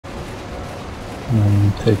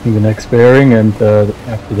Taking the next bearing, and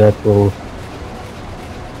after that we'll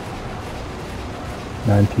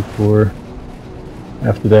 94.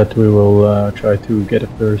 After that we will try to get a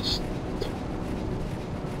first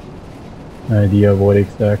idea of what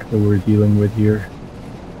exactly we're dealing with here.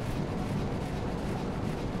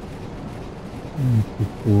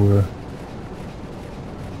 94.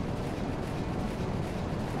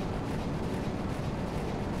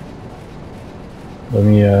 Let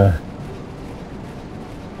me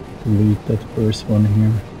delete that first one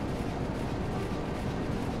here.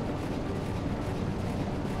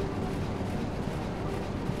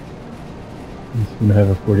 It's going to have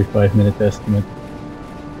a 45-minute estimate.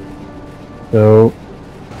 So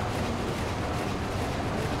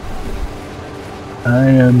I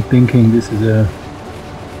am thinking this is a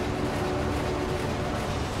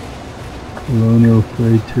colonial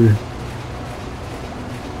freighter.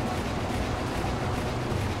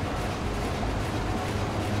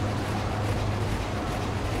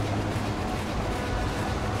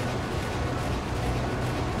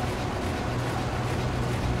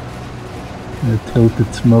 A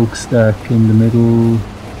tilted smokestack in the middle.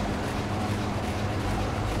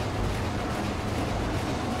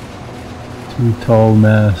 Two tall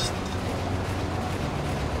masts.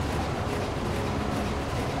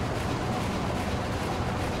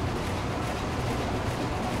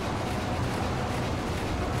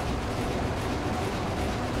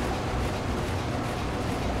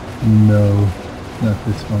 No, not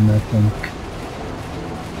this one, I think.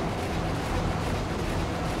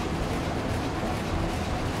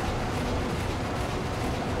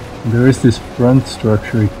 There is this front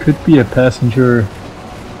structure. It could be a passenger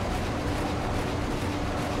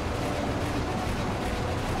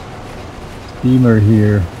steamer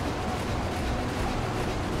here.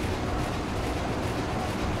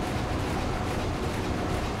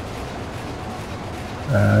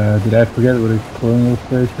 Did I forget what a colonial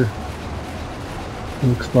freighter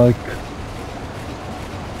looks like?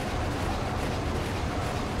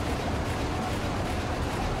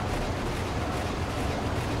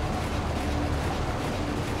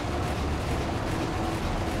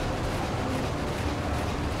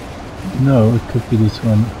 No, it could be this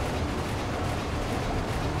one.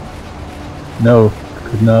 No,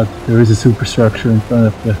 could not. There is a superstructure in front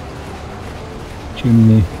of the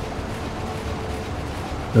chimney.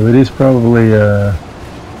 So it is probably no,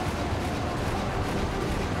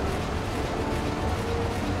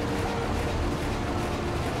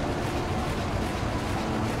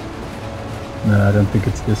 I don't think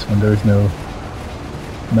it's this one. There is no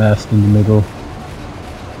mast in the middle.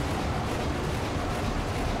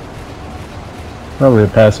 Probably a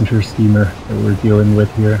passenger steamer that we're dealing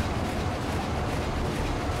with here.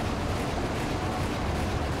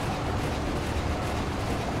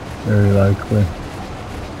 Very likely.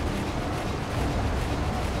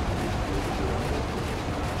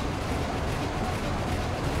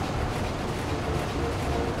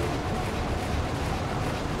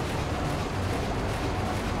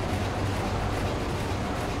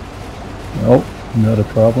 Oh, not a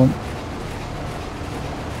problem.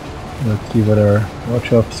 Let's see what our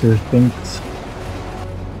watch officer thinks.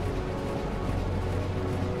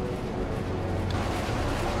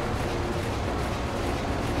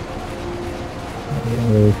 I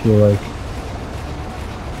don't really feel like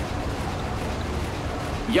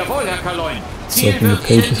Jawohl, Herr Kaleu. Ziel taking the wird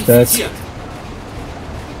pages back. identifiziert.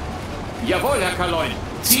 Jawohl, Herr Kaleu.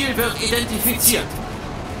 Ziel wird identifiziert.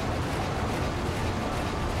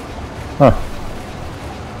 Huh.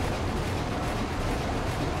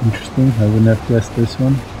 Interesting, I wouldn't have guessed this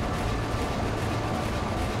one.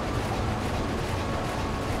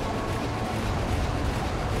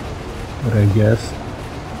 But I guess.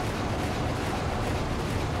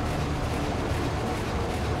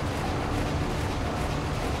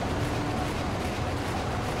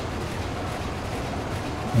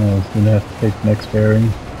 I was gonna have to take the next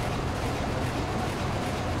bearing.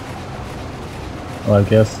 Well, I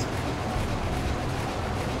guess.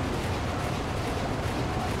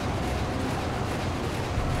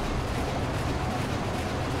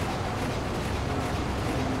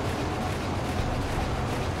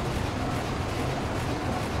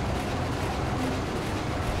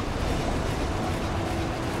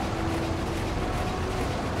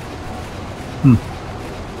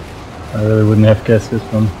 I really wouldn't have guessed this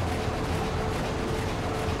one.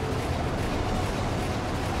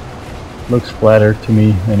 Looks flatter to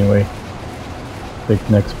me anyway. Take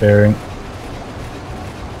the next bearing.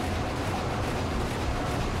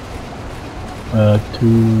 To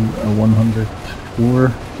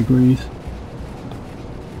 104 degrees.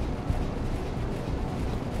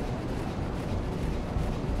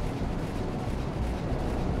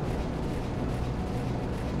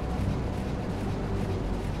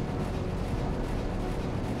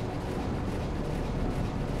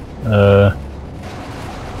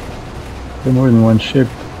 There are more than one ship.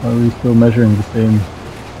 Are we still measuring the same?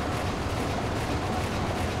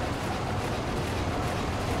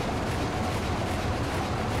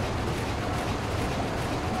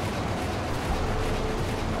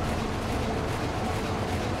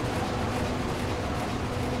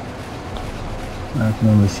 I can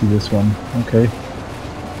only see this one. Okay.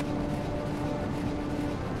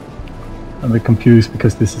 I'm a bit confused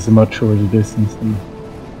because this is a much shorter distance than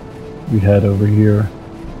we had over here.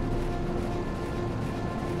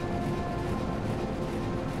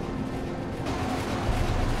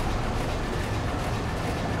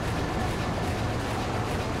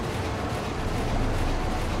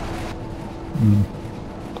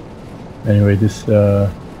 Anyway, this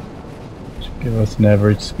should give us an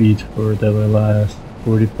average speed for the last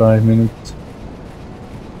 45 minutes.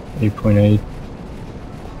 8.8.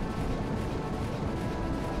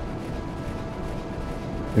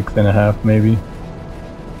 Six and a half maybe.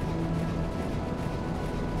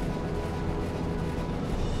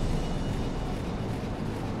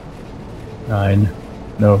 Nine.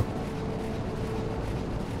 No.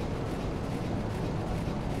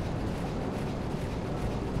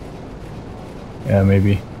 Yeah,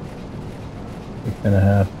 maybe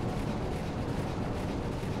 6.5.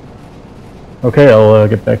 Okay, I'll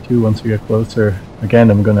get back to you once we get closer. Again,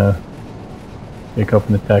 I'm gonna take up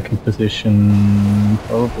an attacking position,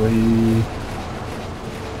 probably.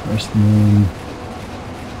 Where's the moon?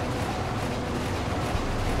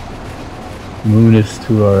 The moon is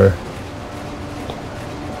to our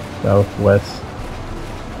southwest.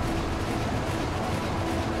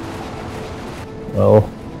 Well,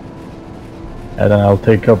 and then I'll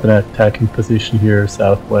take up an attacking position here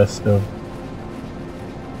southwest of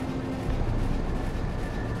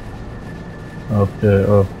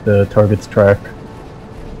the target's track.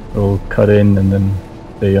 We'll cut in and then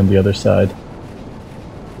stay on the other side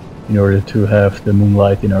in order to have the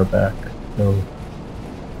moonlight in our back. So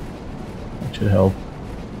that should help.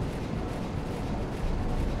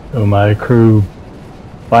 So my crew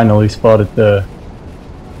finally spotted the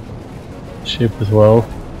ship as well.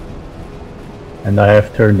 And I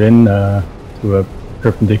have turned in to a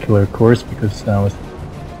perpendicular course because I was,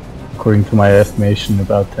 according to my estimation,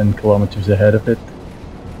 about 10 kilometers ahead of it.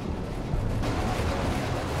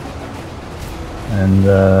 And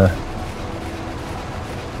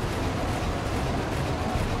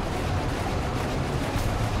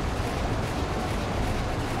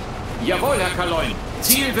Jawohl, Herr Kaleu.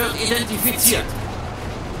 Ziel wird identifiziert.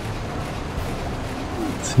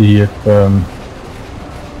 let's see if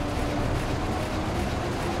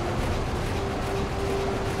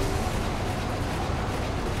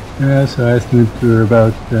yeah, so I estimate we're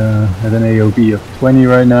about at an AOB of 20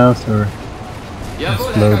 right now, so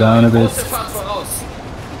Jawohl, slow down a bit. Große Fahrt voraus.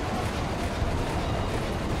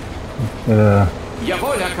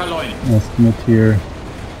 Jawohl, Herr Kaleu. Estimate here.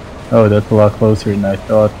 Oh, that's a lot closer than I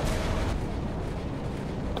thought.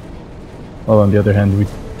 Well, on the other hand, we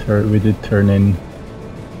did turn in.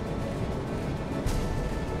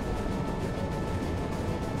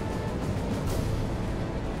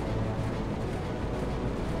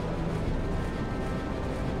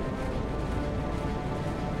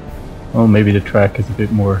 Well, maybe the track is a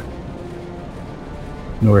bit more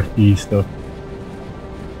northeast of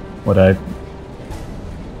what I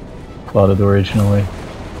plotted originally.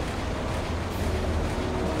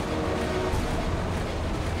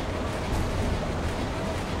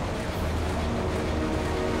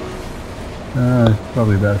 It's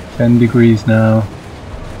probably about 10 degrees now.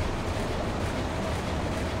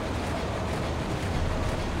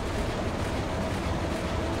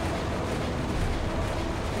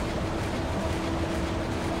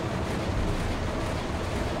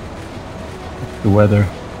 The weather.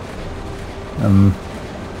 I'm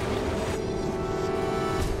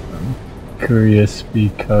curious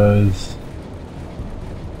because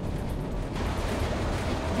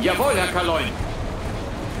Jawohl, Herr Kaleu.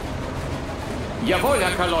 Jawohl,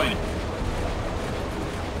 Herr Kaleu.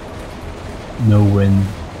 no wind.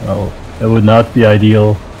 Well, that would not be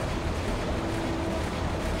ideal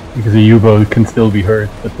because a U-boat can still be hurt,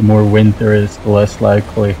 but the more wind there is, the less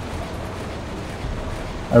likely.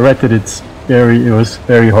 I read that it was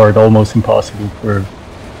very hard, almost impossible for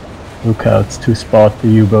lookouts to spot the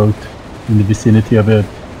U-boat in the vicinity of a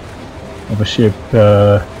ship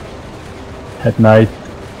at night,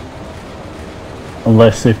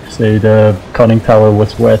 unless if, say, the conning tower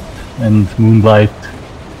was wet and moonlight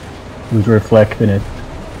would reflect in it.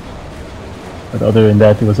 But other than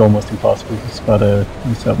that, it was almost impossible to spot a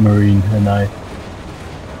submarine at night.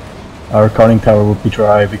 Our conning tower would be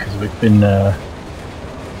dry because we've been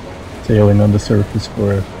sailing on the surface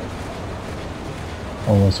for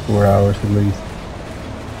almost 4 hours at least.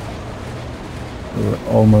 So we're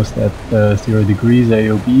almost at 0 degrees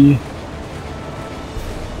AOB.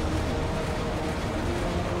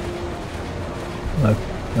 But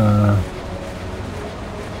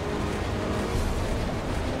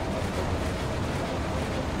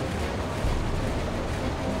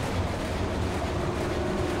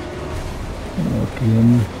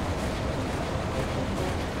again.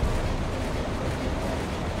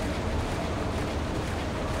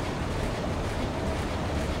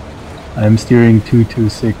 I'm steering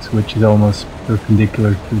 226, which is almost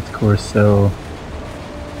perpendicular to its course, so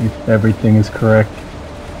if everything is correct,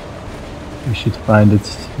 we should find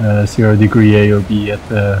its 0 degree AOB at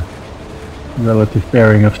the relative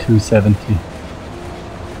bearing of 270.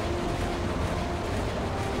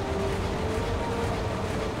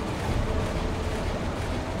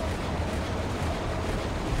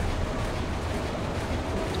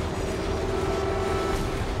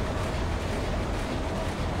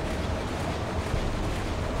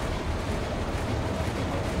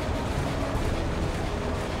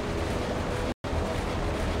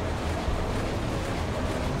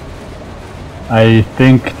 I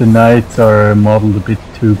think the nights are modeled a bit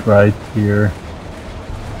too bright here.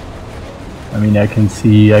 I mean, I can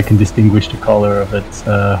distinguish the color of its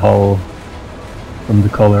hull from the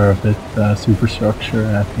color of its superstructure,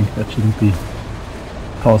 and I think that shouldn't be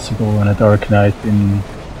possible on a dark night in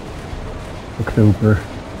October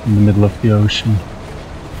in the middle of the ocean.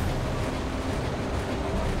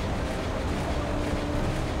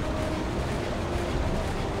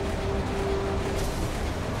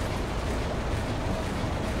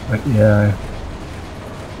 But yeah, I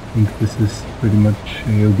think this is pretty much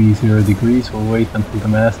AOB 0 degrees. We'll wait until the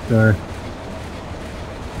masts are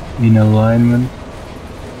in alignment.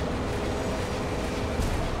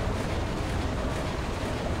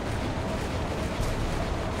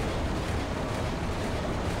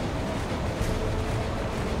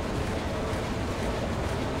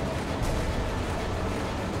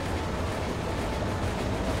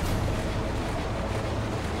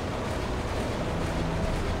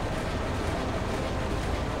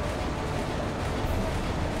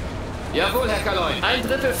 Jawohl, Herr Kaleu. Ein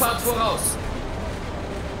Drittel Fahrt voraus.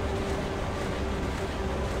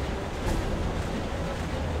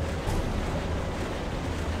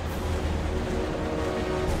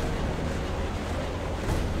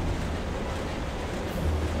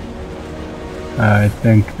 I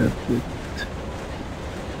think that's it.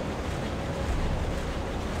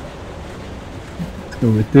 Let's go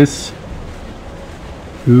with this.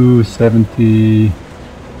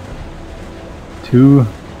 272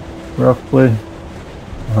 roughly.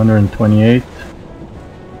 128.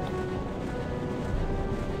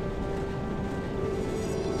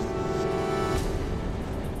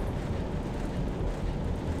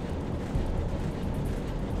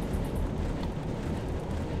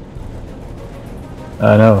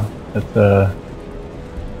 No, that's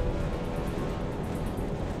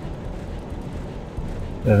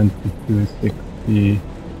 72, 60,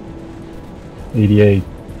 88.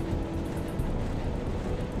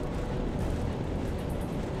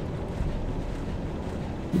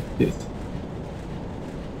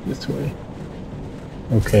 This way.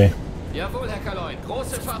 Okay. Jawohl, Herr Kaleu.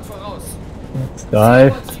 Große Fahrt voraus. Let's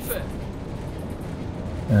dive.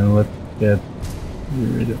 And let's get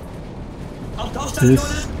rid of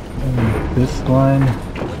this and this line.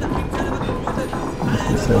 Put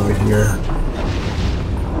this over here.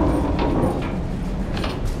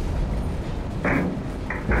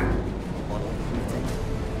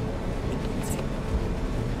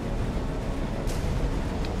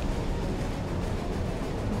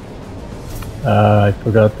 I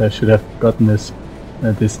forgot, I should have gotten this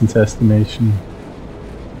distance estimation.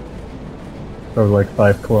 Probably like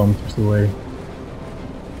 5 kilometers away.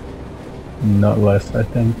 Not less, I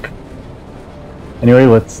think. Anyway,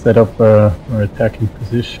 let's set up our attacking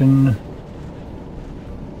position.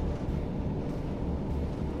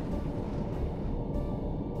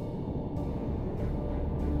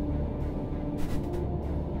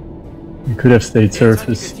 You could have stayed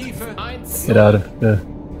surface. Get out of the...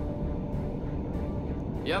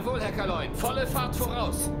 Jawohl, Herr Kaleu. Volle Fahrt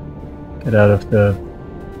voraus. Get out of the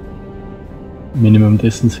minimum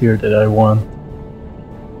distance here that I want.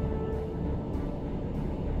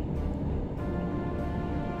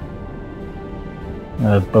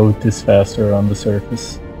 Boat is faster on the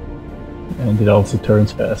surface, and it also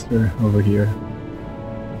turns faster over here.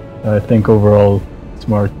 I think overall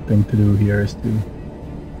smart thing to do here is to,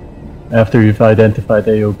 after you've identified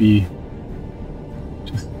AOB,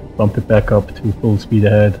 just bump it back up to full speed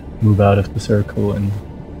ahead, move out of the circle and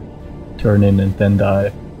turn in and then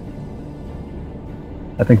dive.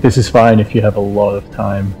 I think this is fine if you have a lot of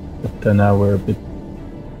time, but now we're a bit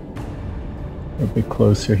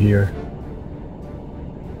closer here.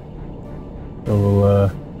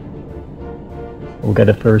 So we'll get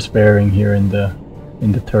a first bearing here in the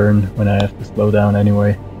turn when I have to slow down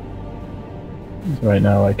anyway. Because right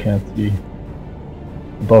now I can't see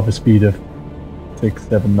above a speed of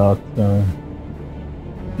 6-7 knots. The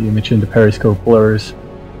image in the periscope blurs.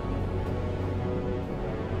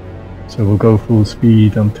 So we'll go full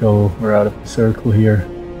speed until we're out of the circle here.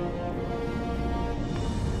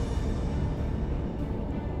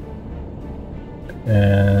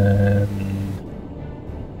 And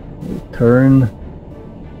we'll turn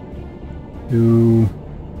to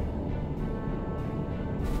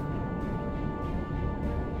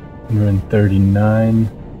 139.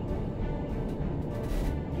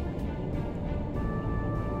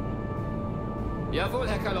 Jawohl,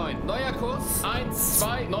 Herr Kaleu. Neuer Kurs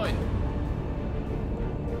 129.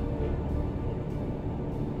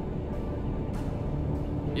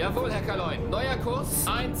 Jawohl, Herr Kaleu. Neuer Kurs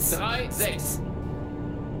 136.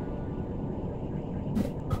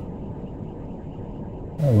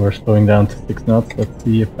 We're slowing down to 6 knots. Let's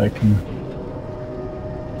see if I can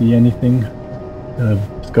see anything.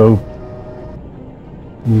 Scope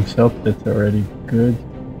moves up. That's already good.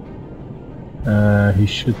 He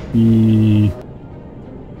should be...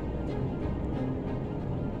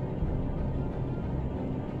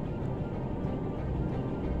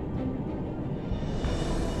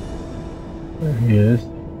 There he is.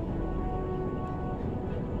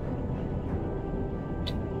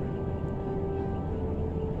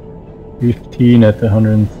 $15 at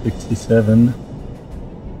 167.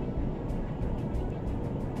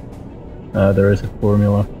 There is a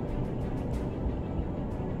formula.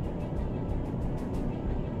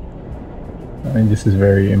 I mean, this is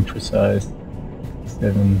very imprecise.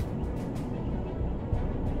 7.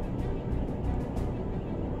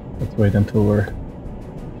 Let's wait until we're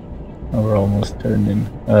almost turning.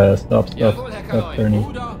 Stop turning. Stop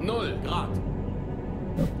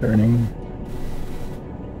turning.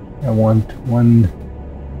 I want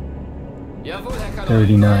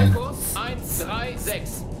 139.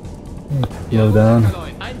 Slow down.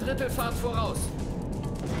 Ein Drittel Fahrt voraus.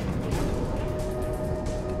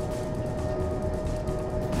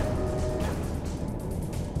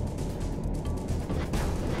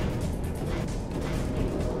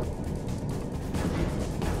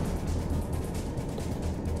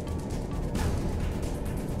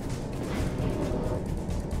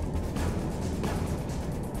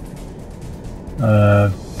 Uh,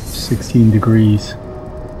 16 degrees.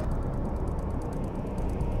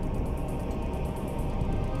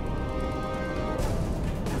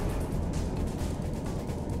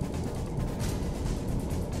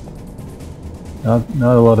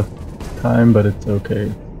 Not a lot of time, but it's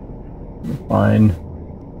okay. We're fine.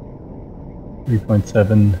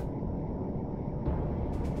 3.7.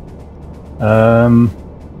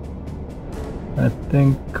 I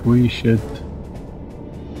think we should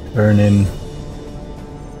turn in.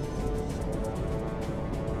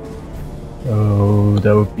 So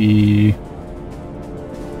that would be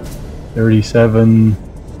 37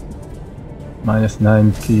 minus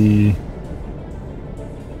 90.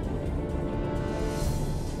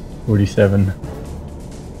 47.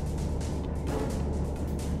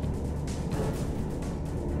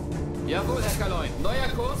 Jawohl, Herr Kaleu. Neuer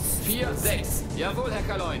Kurs 4-6. Jawohl, Herr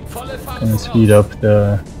Kaleu. Volle Fahrt Gonna speed up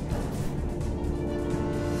the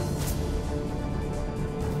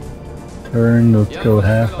turn. Let's go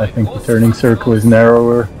half. I think the turning circle is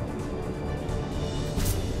narrower.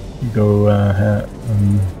 Go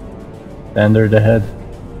standard ahead.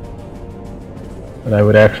 But I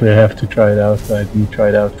would actually have to try it out. So I didn't try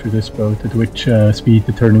it out for this boat, at which speed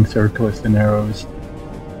the turning circle is the narrowest.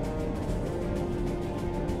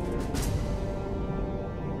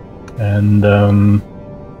 And I'm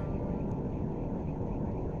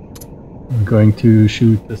going to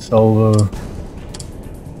shoot the salvo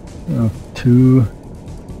of 2.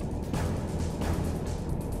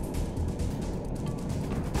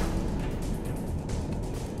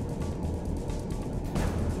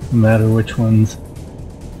 No matter which ones.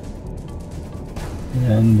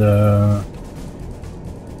 And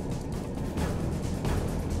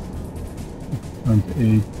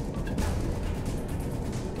 8.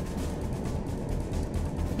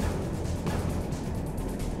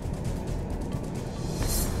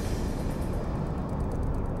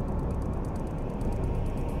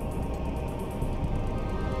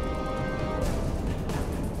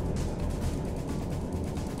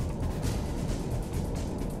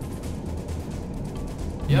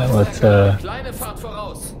 Let's Kleine Fahrt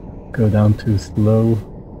voraus. go down to slow.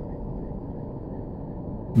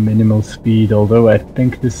 Minimal speed, although I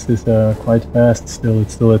think this is quite fast still.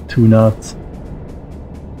 It's still at 2 knots.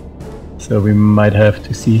 So we might have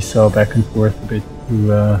to seesaw back and forth a bit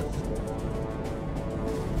to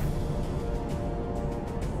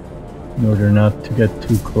in order not to get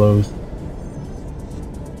too close.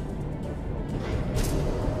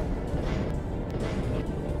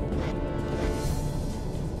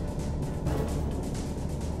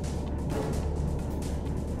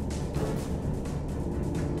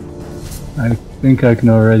 I think I can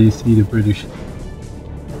already see the British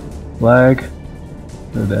flag,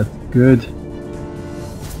 so that's good.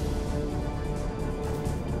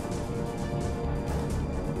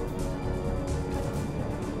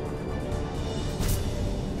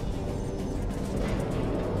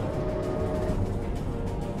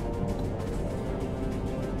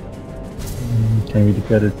 Can we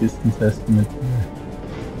get a distance estimate here?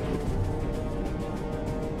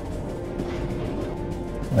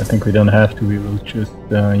 I think we don't have to, we will just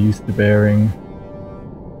use the bearing,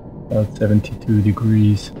 about 72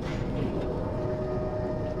 degrees.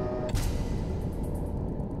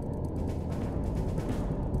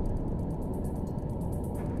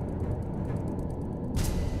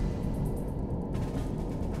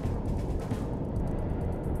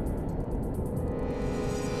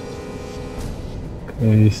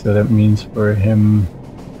 Okay, so that means for him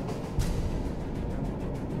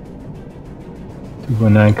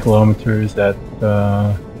 2.9 kilometers at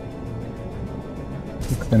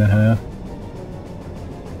 6.5,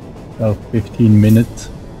 about 15 minutes.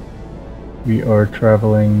 We are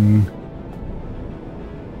traveling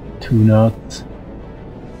 2 knots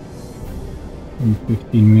in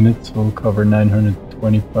 15 minutes. We'll cover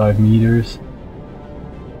 925 meters.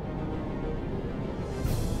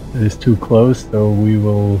 It is too close, so we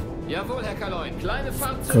will Jawohl, Herr Kaleu. Kleine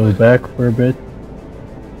Fahrt go zurück. back for a bit.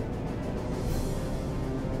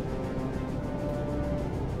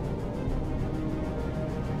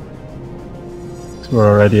 We're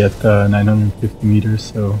already at 950 meters,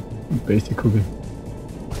 so basically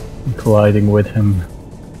colliding with him.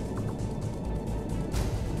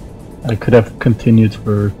 I could have continued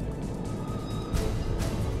for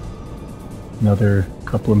another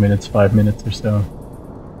couple of minutes, 5 minutes or so.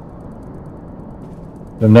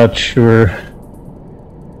 I'm not sure.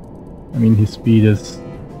 I mean, his speed is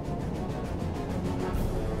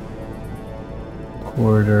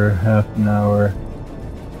quarter, half an hour.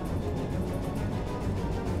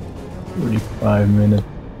 45 minutes.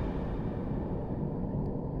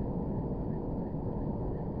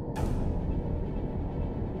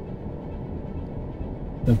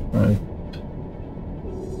 That's right.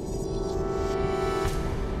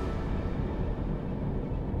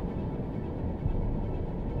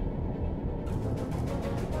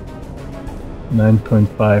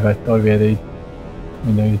 .5. I thought we had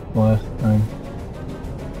 8.8 last time.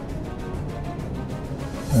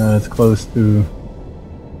 It's close to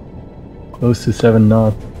 7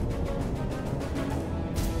 knots,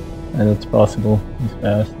 and it's possible. He's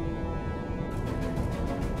fast.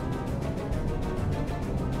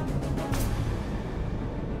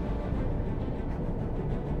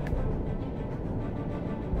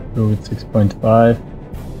 Go with 6.5.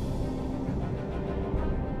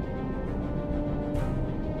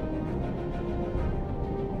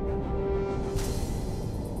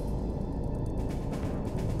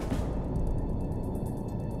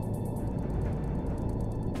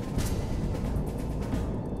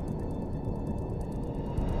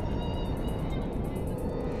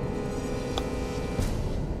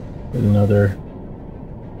 Get another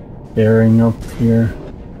bearing up here.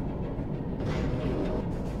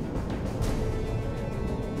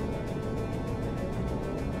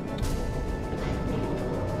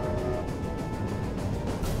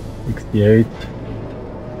 .68.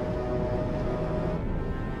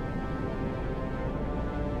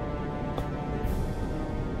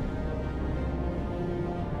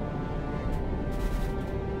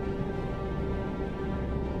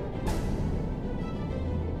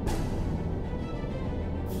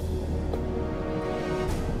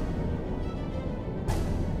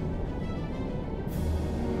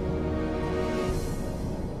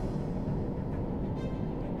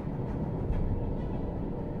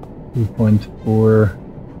 .4.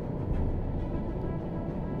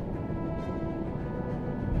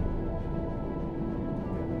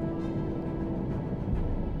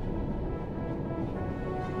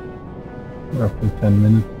 Roughly 10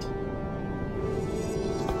 minutes.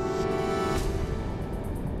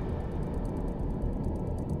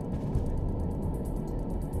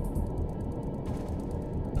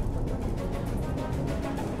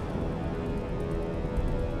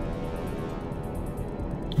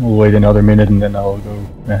 We'll wait another minute and then I'll go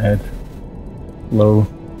ahead low.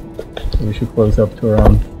 So we should close up to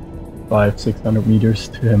around 500-600 meters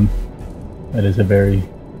to him. That is a very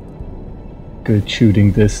good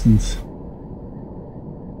shooting distance.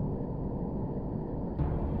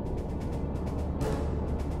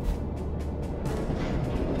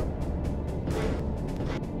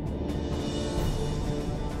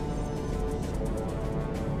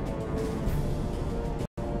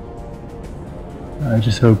 I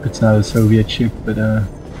just hope it's not a Soviet ship, but I'm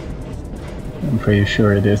pretty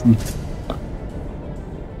sure it isn't.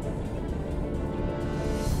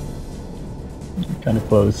 Kind of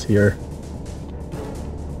close here.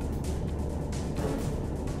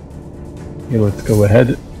 Okay, let's go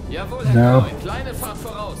ahead now.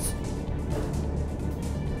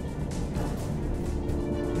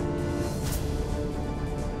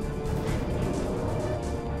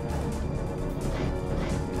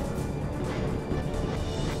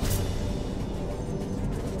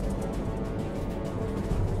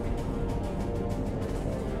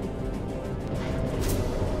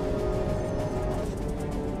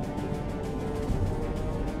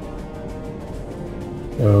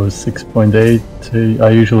 So 6.8, I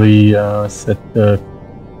usually set the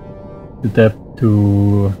depth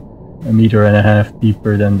to 1.5 meters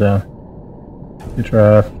deeper than the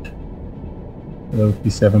draft. So that would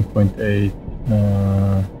be 7.8,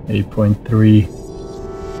 8.3.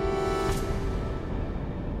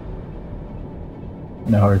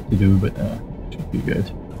 Kinda hard to do, but should be good.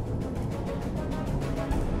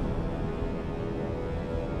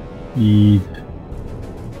 Speed.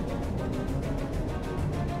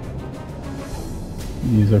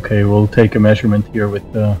 He's okay, we'll take a measurement here with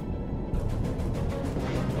the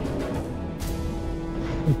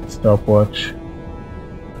stopwatch.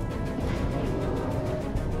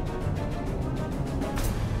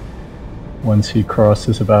 Once he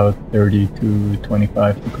crosses about 30 to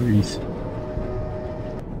 25 degrees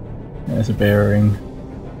as a bearing.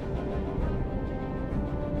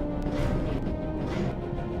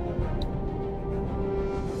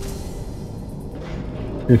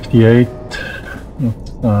 .58.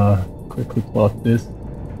 Let's quickly plot this.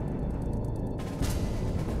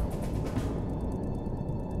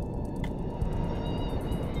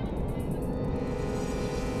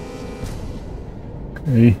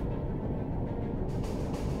 Okay.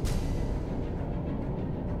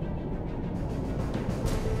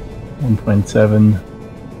 .7.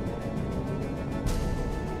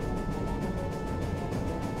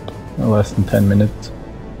 Less than 10 minutes.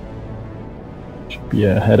 Should be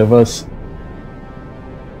ahead of us.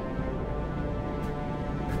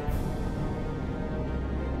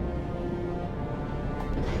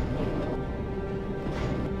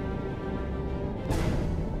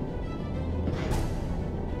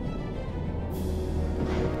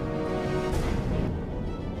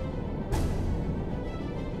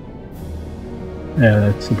 Yeah,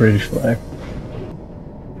 that's the British flag.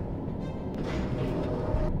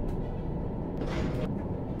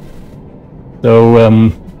 So,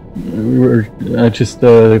 I just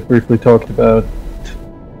briefly talked about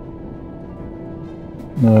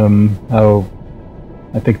how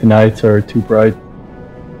I think the nights are too bright.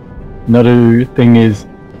 Another thing is,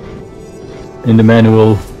 in the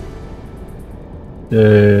manual,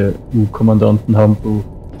 the U-Kommandanten Handbuch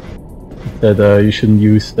said you shouldn't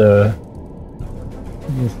use the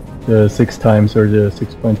 6 times or the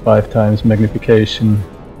 6.5 times magnification,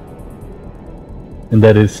 and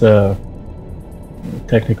that is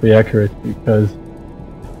technically accurate, because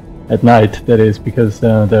at night, that is, because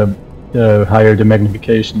the higher the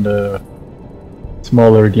magnification, the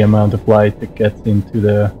smaller the amount of light that gets into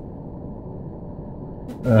the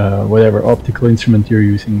whatever optical instrument you're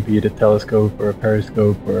using, be it a telescope or a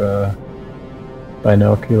periscope or a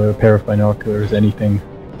binocular, a pair of binoculars, anything.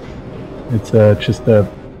 It's just a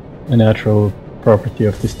natural property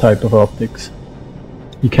of this type of optics.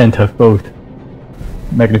 You can't have both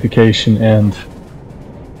magnification and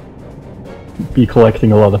be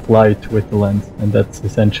collecting a lot of light with the lens, and that's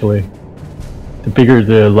essentially, the bigger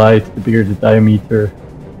the light, the bigger the diameter,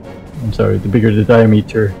 the bigger the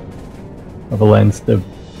diameter of a lens, the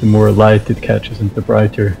more light it catches and the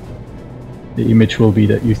brighter the image will be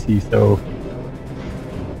that you see. So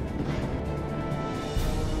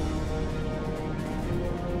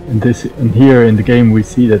and here in the game we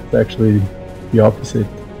see that it's actually the opposite.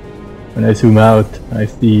 When I zoom out, I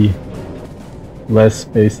see less,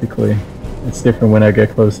 basically. It's different when I get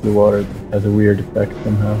close to the water. It has a weird effect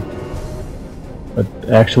somehow. But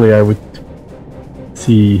actually I would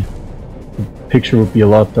see the picture would be a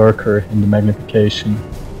lot darker in the magnification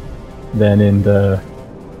than in the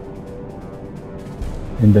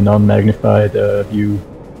in the non-magnified view.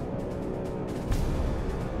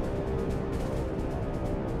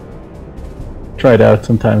 Try it out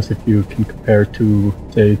sometimes if you can compare to,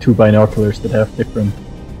 say, two binoculars that have different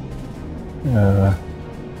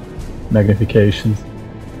magnifications.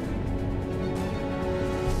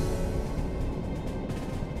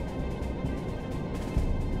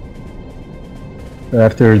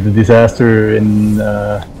 After the disaster in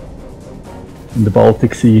the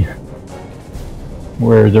Baltic Sea,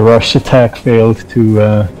 where the Rush attack failed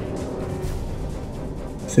to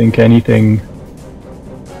sink anything,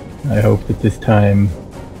 I hope that this time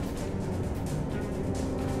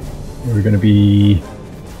we're gonna be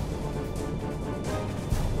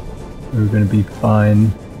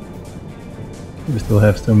fine. We still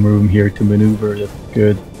have some room here to maneuver. That's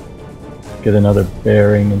good. Get another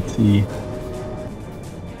bearing and see.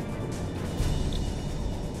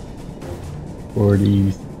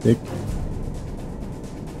 46.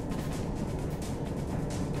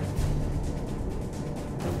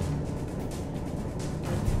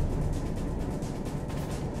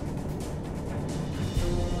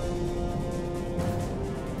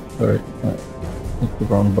 Sorry, that's the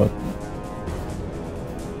wrong button.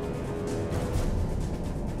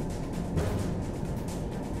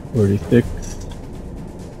 .46.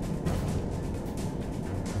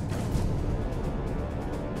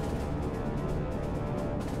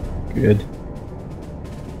 Good.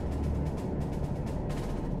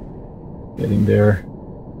 Getting there.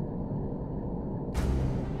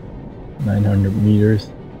 900 meters.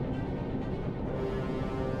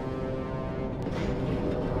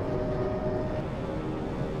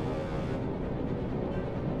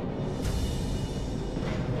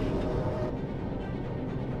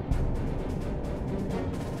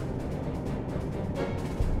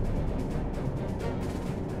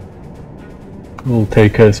 We'll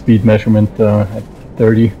take a speed measurement at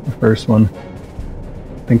 30, the first one.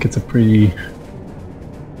 I think it's a pretty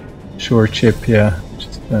short ship, yeah,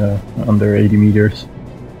 just under 80 meters.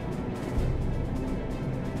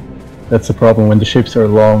 That's the problem when the ships are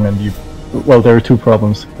long and you... Well, there are two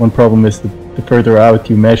problems. One problem is that the further out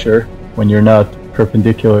you measure, when you're not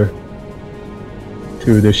perpendicular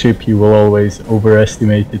to the ship, you will always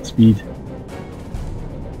overestimate its speed.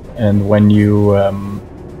 And when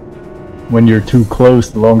you're too close,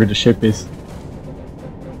 the longer the ship is,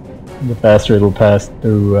 the faster it'll pass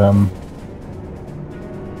through.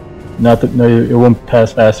 Not that, no, it won't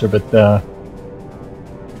pass faster, but the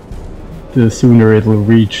sooner it'll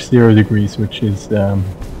reach 0 degrees, which is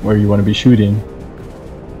where you want to be shooting.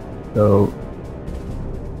 So,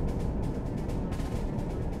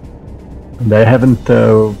 and I haven't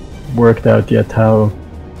worked out yet how,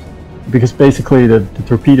 because basically the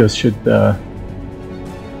torpedoes should.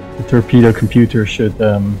 The torpedo computer should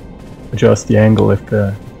adjust the angle if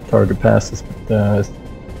the target passes, but as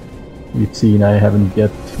we've seen, I haven't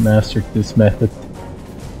yet mastered this method.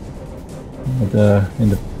 But, in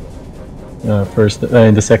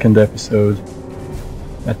the second episode,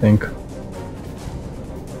 I think,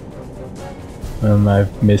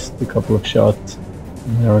 I've missed a couple of shots.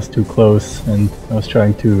 I was too close, and I was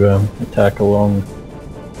trying to attack along.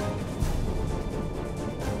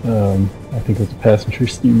 I think it was a passenger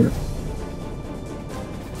steamer.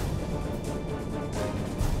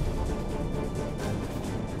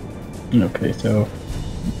 Okay, so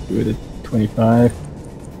let's do it at 25.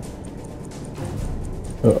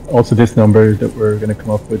 Also, this number that we're going to come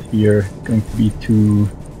up with here is going to be too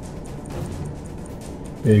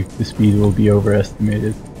big. The speed will be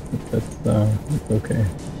overestimated, but that's okay.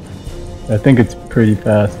 I think it's pretty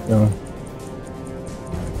fast though.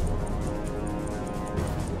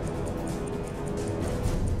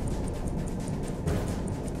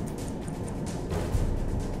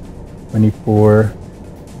 .24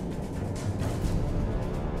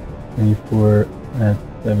 at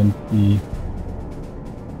 70.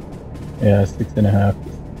 Yeah, 6.5.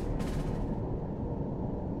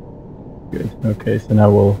 Good. Okay, so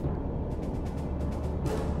now we'll.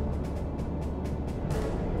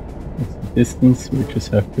 What's the distance? We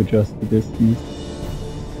just have to adjust the distance.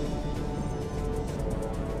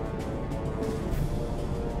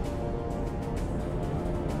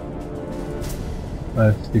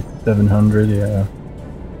 Five, 6, 700. Yeah.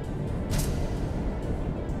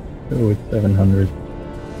 Go with 700.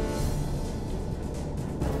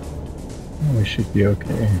 We should be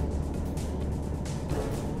okay.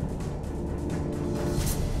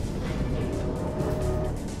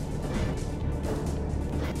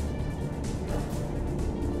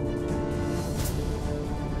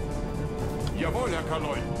 Jawohl, Herr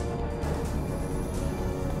Kaleu.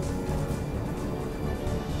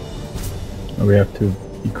 We have to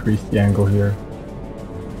decrease the angle here,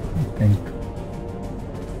 I think.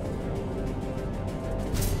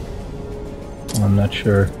 I'm not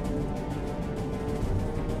sure.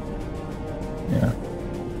 Yeah.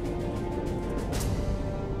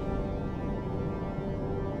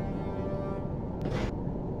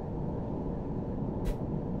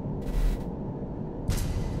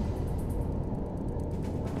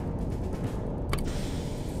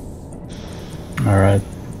 Alright.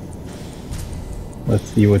 Let's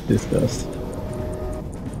see what this does.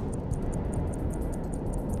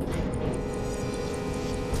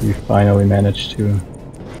 We finally managed to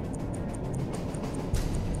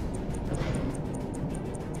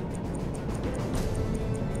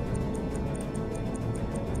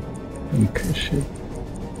okay, shit.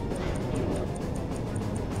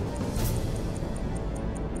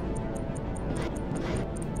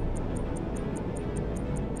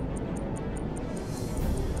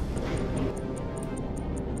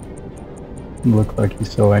 Didn't look like he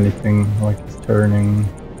saw anything, like he's turning.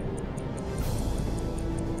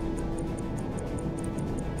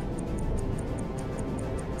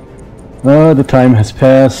 The time has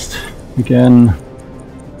passed again.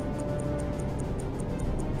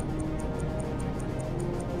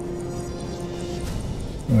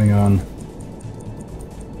 What's going on?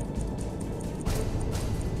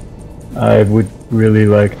 I would really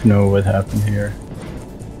like to know what happened here.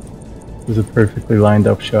 It was a perfectly lined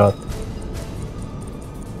up shot.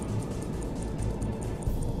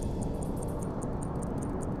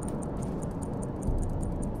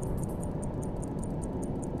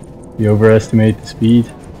 You overestimate the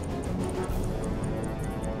speed.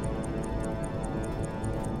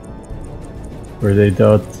 Were they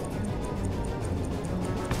dots?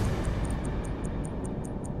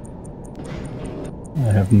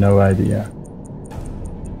 I have no idea.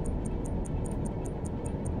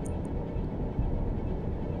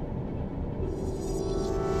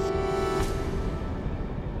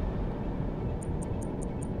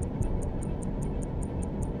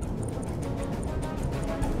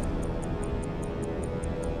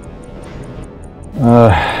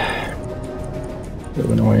 So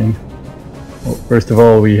annoying. Well, first of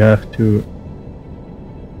all, we have to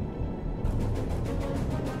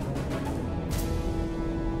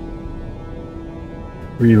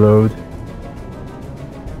reload,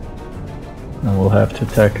 and we'll have to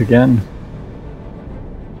attack again.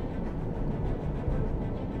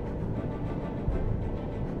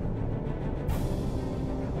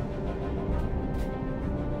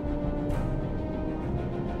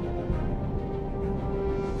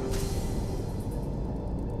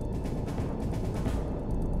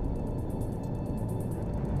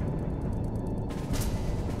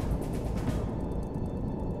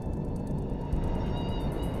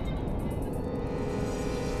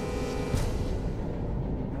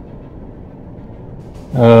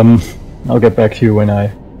 I'll get back to you when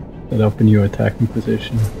I set up a new attacking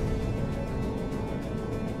position.